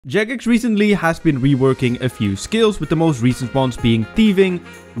Jagex recently has been reworking a few skills, with the most recent ones being thieving,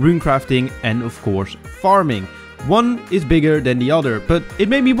 runecrafting, and of course farming. One is bigger than the other, but it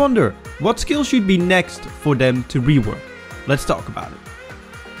made me wonder, what skills should be next for them to rework? Let's talk about it.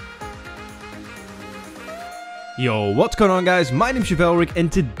 Yo, what's going on guys? My name is Reworked,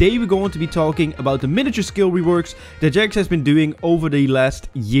 and today we're going to be talking about the miniature skill reworks that Jagex has been doing over the last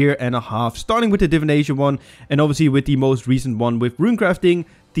year and a half, starting with the divination one, and obviously with the most recent one with runecrafting,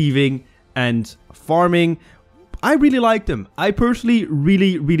 thieving, and farming. I really like them. I personally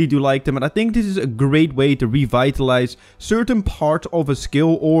really do like them, and I think this is a great way to revitalize certain part of a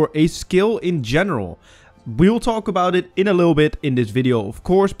skill or a skill in general. We'll talk about it in a little bit in this video, of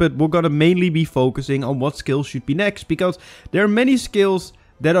course, but we're gonna mainly be focusing on what skills should be next, because there are many skills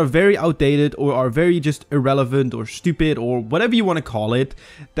that are very outdated or are very just irrelevant or stupid or whatever you want to call it,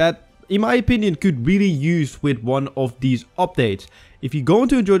 that in my opinion could really use with one of these updates. If you're going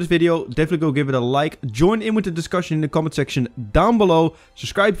to enjoy this video, definitely go give it a like, join in with the discussion in the comment section down below,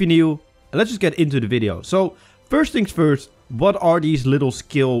 subscribe if you're new, and let's just get into the video. So first things first, what are these little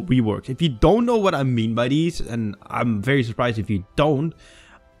skill reworks? If you don't know what I mean by these, and I'm very surprised if you don't,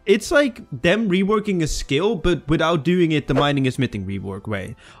 it's like them reworking a skill, but without doing it the mining and smithing rework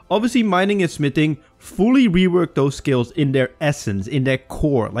way. Obviously, mining and smithing fully rework those skills in their essence, in their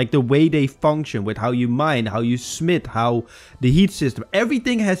core, like the way they function with how you mine, how you smith, how the heat system,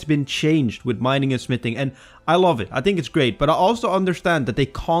 everything has been changed with mining and smithing, and I love it. I think it's great, but I also understand that they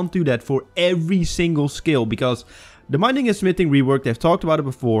can't do that for every single skill, because the mining and smithing rework, they've talked about it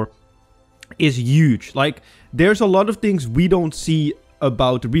before, is huge. Like, there's a lot of things we don't see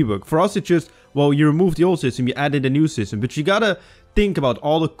about the rework. For us, it's just, well, you remove the old system, you added a new system, but you gotta think about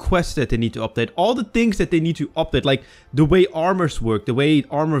all the quests that they need to update, all the things that they need to update, like the way armors work, the way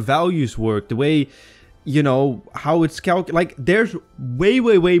armor values work, the way, you know, how it's calculated. Like, there's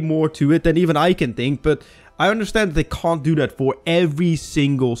way more to it than even I can think, but I understand that they can't do that for every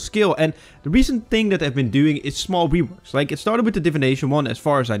single skill. And the recent thing that they've been doing is small reworks. Like, it started with the divination one, as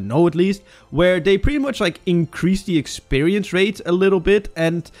far as I know at least, where they pretty much like increased the experience rate a little bit,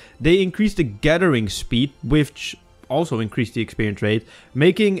 and they increased the gathering speed, which also increased the experience rate,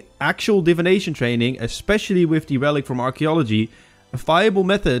 making actual divination training, especially with the relic from archaeology, a viable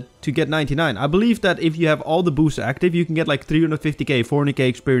method to get 99. I believe that if you have all the boosts active, you can get like 350k, 400k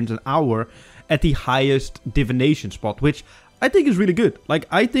experience an hour at the highest divination spot, which I think is really good. Like,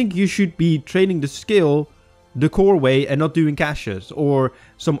 I think you should be training the skill the core way and not doing caches or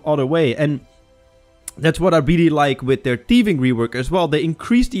some other way. And that's what I really like with their thieving rework as well. They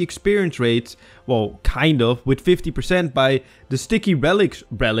increased the experience rates, well, kind of, with 50% by the sticky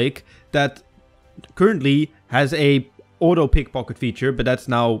relic that currently has a auto pickpocket feature, but that's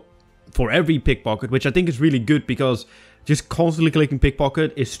now for every pickpocket, which I think is really good, because just constantly clicking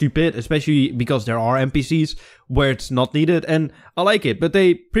pickpocket is stupid, especially because there are NPCs where it's not needed, and I like it. But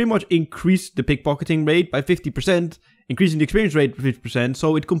they pretty much increased the pickpocketing rate by 50%, increasing the experience rate by 50%,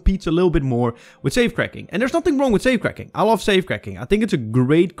 so it competes a little bit more with safecracking. And there's nothing wrong with safecracking. I love safecracking. I think it's a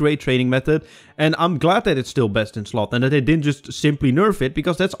great training method, and I'm glad that it's still best in slot and that they didn't just simply nerf it,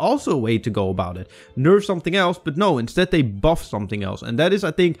 because that's also a way to go about it. Nerf something else, but no, instead they buff something else. And that is,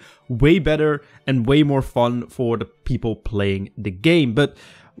 I think, way better and way more fun for the people playing the game. But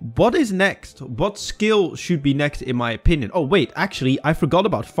what is next? What skill should be next, in my opinion? Oh wait, actually I forgot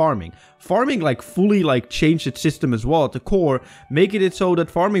about farming. Farming like fully like changed its system as well at the core, making it so that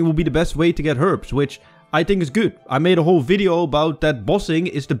farming will be the best way to get herbs, which I think is good. I made a whole video about that bossing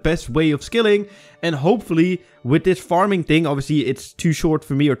is the best way of skilling, and hopefully with this farming thing, obviously it's too short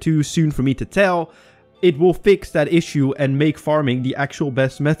for me or too soon for me to tell, it will fix that issue and make farming the actual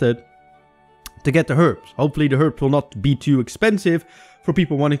best method to get the herbs. Hopefully the herbs will not be too expensive for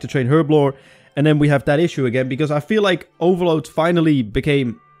people wanting to train herb lore, and then we have that issue again, because I feel like overloads finally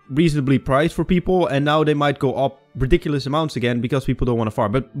became reasonably priced for people, and now they might go up ridiculous amounts again because people don't want to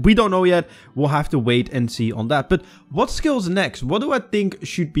farm. But we don't know yet. We'll have to wait and see on that. But what skills next? What do I think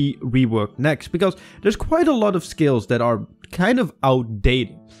should be reworked next? Because there's quite a lot of skills that are kind of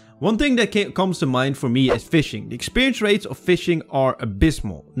outdated. One thing that comes to mind for me is fishing. The experience rates of fishing are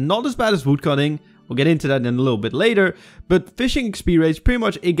abysmal. Not as bad as woodcutting. We'll get into that in a little bit later, but fishing XP rates, pretty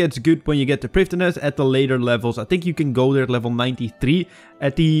much it gets good when you get to Prifddinas at the later levels. I think you can go there at level 93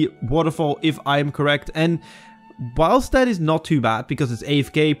 at the waterfall, if I am correct. And whilst that is not too bad, because it's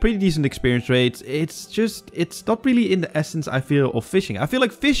AFK, pretty decent experience rates, it's not really in the essence, I feel, of fishing. I feel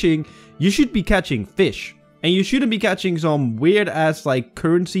like fishing, you should be catching fish. And you shouldn't be catching some weird ass like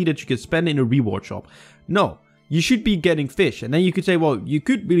currency that you can spend in a reward shop. No. You should be getting fish. And then you could say, well, you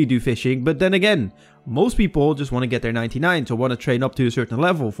could really do fishing, but then again, most people just want to get their 99, so want to train up to a certain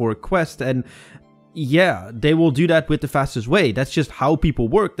level for a quest, and yeah, they will do that with the fastest way. That's just how people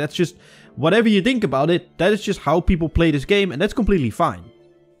work. That's just, whatever you think about it, that is just how people play this game, and that's completely fine.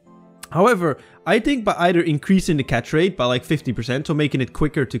 However, I think by either increasing the catch rate by like 50%, so making it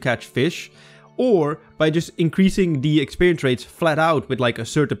quicker to catch fish, or by just increasing the experience rates flat out with like a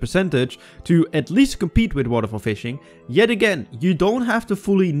certain percentage to at least compete with waterfall fishing. Yet again, you don't have to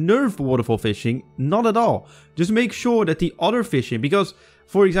fully nerf waterfall fishing, not at all. Just make sure that the other fishing, because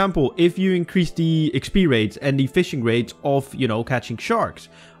for example, if you increase the XP rates and the fishing rates of, you know, catching sharks,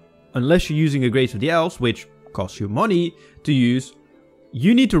 unless you're using a Grace of the Elves, which costs you money to use,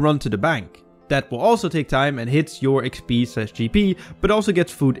 you need to run to the bank. That will also take time and hits your XP/GP, but also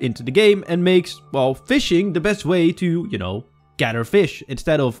gets food into the game and makes, well, fishing the best way to, you know, gather fish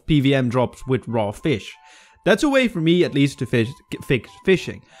instead of PVM drops with raw fish. That's a way for me, at least, to fix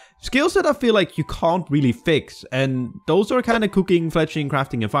fishing. Skills that I feel like you can't really fix, and those are kind of cooking, fletching,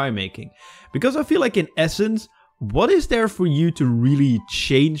 crafting, and fire making. Because I feel like in essence, what is there for you to really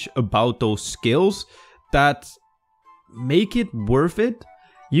change about those skills that make it worth it?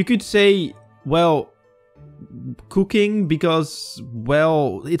 You could say, well, cooking, because,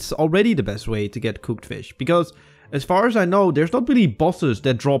 well, it's already the best way to get cooked fish. Because as far as I know, there's not really bosses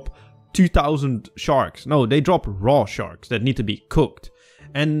that drop 2000 sharks. No, they drop raw sharks that need to be cooked.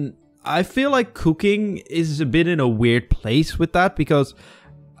 And I feel like cooking is a bit in a weird place with that, because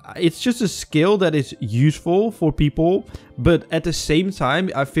it's just a skill that is useful for people, but at the same time,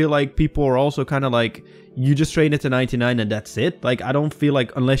 I feel like people are also kind of like, you just train it to 99 and that's it. Like, I don't feel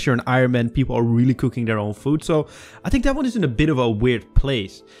like, unless you're an Iron Man, people are really cooking their own food. So I think that one is in a bit of a weird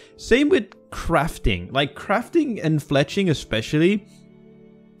place. Same with crafting. Like, crafting and fletching especially,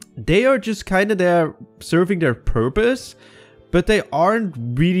 they are just kind of there serving their purpose, but they aren't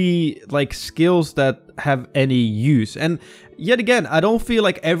really like skills that have any use. And yet again, I don't feel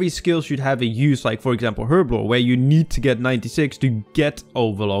like every skill should have a use, like for example Herblore, where you need to get 96 to get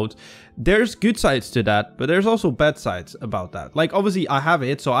overload. There's good sides to that, but there's also bad sides about that. Like, obviously I have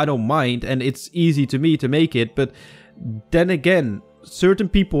it, so I don't mind, and it's easy to me to make it, but then again, certain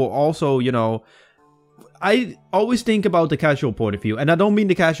people also, you know, I always think about the casual point of view, and I don't mean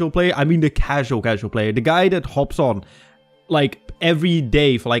the casual player, I mean the casual player, the guy that hops on like every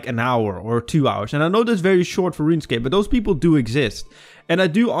day for like an hour or 2 hours. And I know that's very short for RuneScape, but those people do exist. And I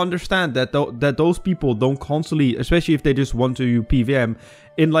do understand that that those people don't constantly, especially if they just want to PVM,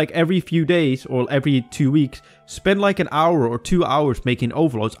 in like every few days or every 2 weeks, spend like an hour or 2 hours making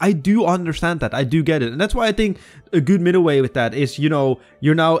overloads. I do understand that. I do get it. And that's why I think a good middle way with that is, you know,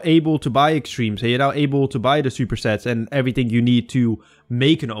 you're now able to buy extremes. So you're now able to buy the supersets and everything you need to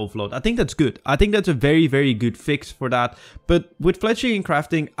make an overload. I think that's good. I think that's a very, very good fix for that. But with fletching and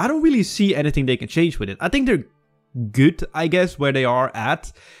crafting, I don't really see anything they can change with it. I think they're good, I guess, where they are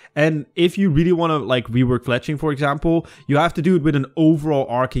at. And if you really want to like rework fletching, for example, you have to do it with an overall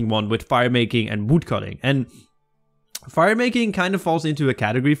arcing one with fire making and wood cutting. And fire making kind of falls into a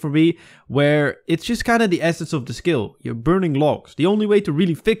category for me where it's just kind of the essence of the skill. You're burning logs. The only way to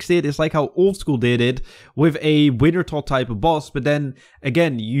really fix it is like how old school did it with a winter tot type of boss. But then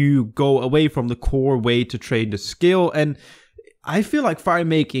again, you go away from the core way to train the skill. And I feel like fire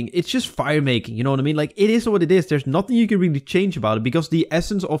making, it's just fire making, you know what I mean? Like, it is what it is. There's nothing you can really change about it because the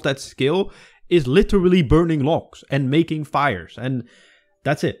essence of that skill is literally burning logs and making fires. And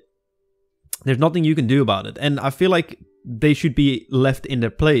that's it. There's nothing you can do about it. And I feel like they should be left in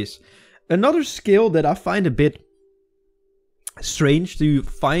their place. Another skill that I find a bit strange to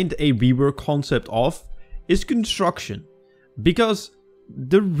find a rework concept of is construction. Because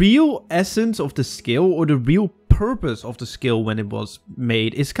the real essence of the skill, or the real purpose of the skill when it was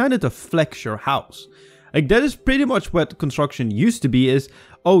made, is kind of to flex your house. Like, that is pretty much what construction used to be, is,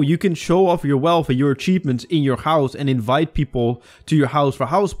 oh, you can show off your wealth and your achievements in your house and invite people to your house for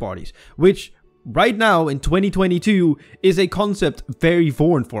house parties, which right now in 2022 is a concept very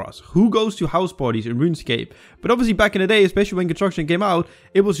foreign for us. Who goes to house parties in RuneScape? But obviously back in the day, especially when construction came out,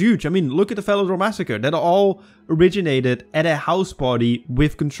 it was huge. I mean, look at the Fellows Massacre. That all originated at a house party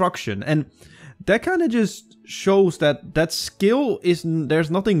with construction. And that kind of just shows that that skill isn't,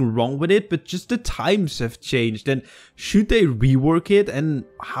 there's nothing wrong with it, but just the times have changed. And should they rework it? And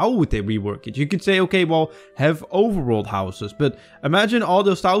how would they rework it? You could say, okay, well, have overworld houses, but imagine all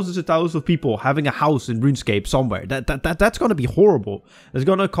those thousands and thousands of people having a house in RuneScape somewhere. That's going to be horrible. It's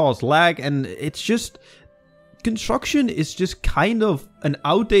going to cause lag, and it's just, construction is just kind of an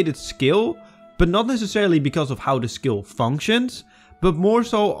outdated skill, but not necessarily because of how the skill functions, but more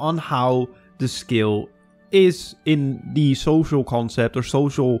so on how the skill is in the social concept or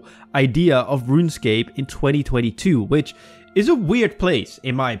social idea of RuneScape in 2022, which is a weird place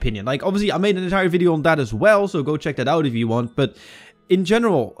in my opinion. Like obviously I made an entire video on that as well, so go check that out if you want, but in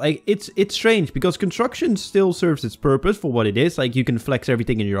general, like it's strange because construction still serves its purpose for what it is. Like you can flex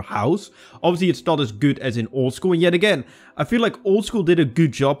everything in your house. Obviously it's not as good as in old school, and yet again I feel like old school did a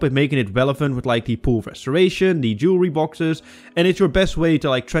good job with making it relevant with like the pool of restoration, the jewelry boxes, and it's your best way to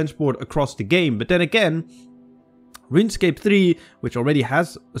like transport across the game. But then again, RuneScape 3, which already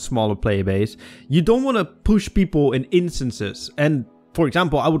has a smaller player base, you don't want to push people in instances. And for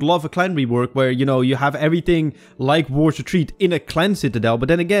example, I would love a clan rework where, you know, you have everything like War's Retreat in a clan citadel, but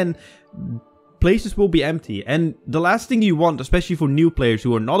then again, places will be empty. And the last thing you want, especially for new players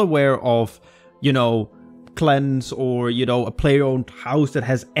who are not aware of, you know, clans or, you know, a player-owned house that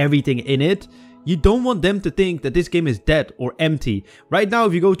has everything in it, you don't want them to think that this game is dead or empty. Right now,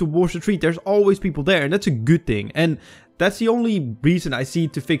 if you go to War's Retreat, there's always people there, and that's a good thing. And that's the only reason I see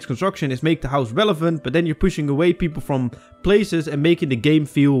to fix construction, is make the house relevant, but then you're pushing away people from places and making the game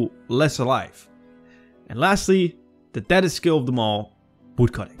feel less alive. And lastly, the deadest skill of them all,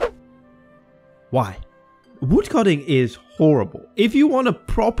 woodcutting. Why? Woodcutting is horrible. If you want to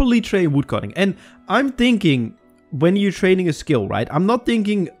properly train woodcutting, and I'm thinking when you're training a skill, right? I'm not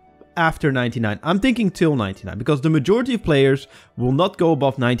thinking after 99, I'm thinking till 99, because the majority of players will not go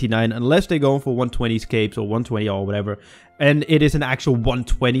above 99 unless they're going for 120 escapes or 120 or whatever, and it is an actual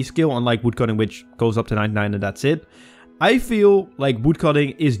 120 skill, unlike woodcutting, which goes up to 99 and that's it. I feel like woodcutting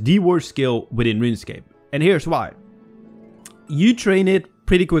is the worst skill within RuneScape, and here's why. You train it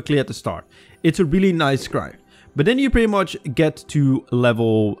pretty quickly at the start. It's a really nice grind, but then you pretty much get to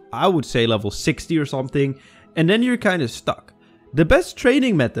level, I would say level 60 or something, and then you're kind of stuck. The best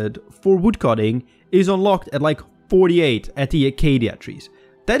training method for woodcutting is unlocked at like 48 at the Acadia trees.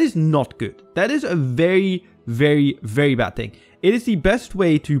 That is not good. That is a very, very, very bad thing. It is the best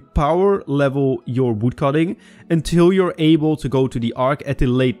way to power level your woodcutting until you're able to go to the Arc at the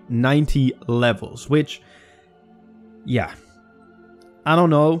late 90 levels, which, yeah, I don't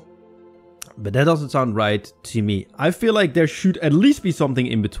know, but that doesn't sound right to me. I feel like there should at least be something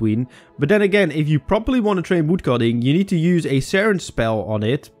in between. But then again, if you properly want to train woodcutting, you need to use a Saren spell on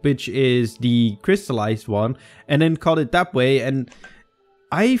it, which is the crystallized one, and then cut it that way. And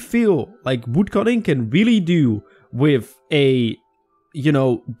I feel like woodcutting can really do with a, you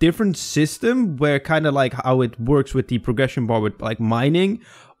know, different system where kind of like how it works with the progression bar with like mining,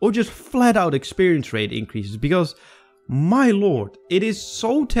 or just flat out experience rate increases, because my lord, it is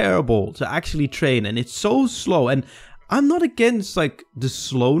so terrible to actually train, and it's so slow. And I'm not against like the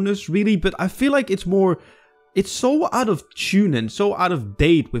slowness really, but I feel like it's so out of tune and so out of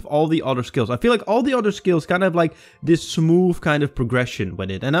date with all the other skills. I feel like all the other skills kind of like this smooth kind of progression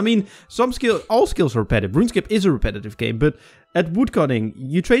with it. And I mean, all skills are repetitive. RuneScape is a repetitive game, but at woodcutting,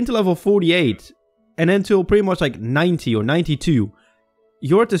 you train to level 48, and then till pretty much like 90 or 92,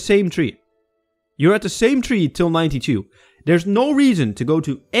 you're at the same tree. You're at the same tree till 92. There's no reason to go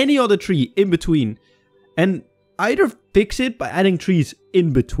to any other tree in between. And either fix it by adding trees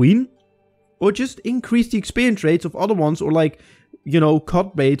in between, or just increase the experience rates of other ones, or like, you know,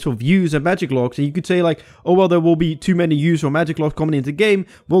 cut rates of use and magic locks. And you could say like, oh well, there will be too many use or magic locks coming into the game.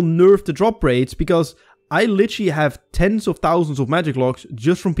 We'll nerf the drop rates, because I literally have tens of thousands of magic locks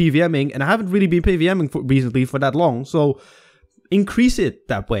just from PVMing, and I haven't really been PVMing recently for that long. So increase it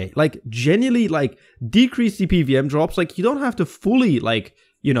that way. Like genuinely, like decrease the PVM drops. Like you don't have to fully like,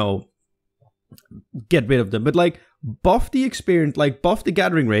 you know, get rid of them, but like buff the experience, like buff the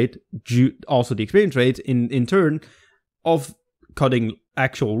gathering rate, also the experience rate in turn of cutting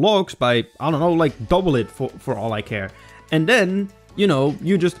actual logs by, I don't know, like double it for all I care. And then, you know,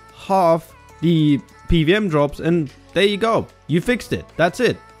 you just halve the PVM drops, and there you go. You fixed it. That's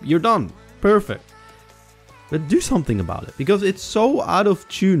it. You're done. Perfect. But do something about it, because it's so out of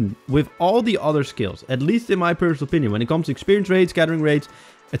tune with all the other skills, at least in my personal opinion, when it comes to experience rates, gathering rates,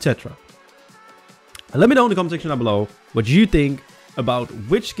 etc. Let me know in the comment section down below what you think about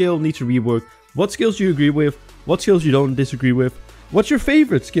which skill needs to rework, what skills you agree with, what skills you don't disagree with, what's your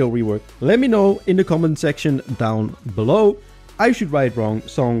favorite skill rework. Let me know in the comment section down below. I should write wrong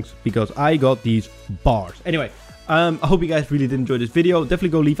songs because I got these bars. Anyway, I hope you guys really did enjoy this video. Definitely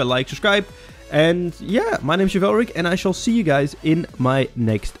go leave a like, subscribe. And yeah, my name is Reworked, and I shall see you guys in my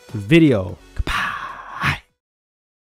next video.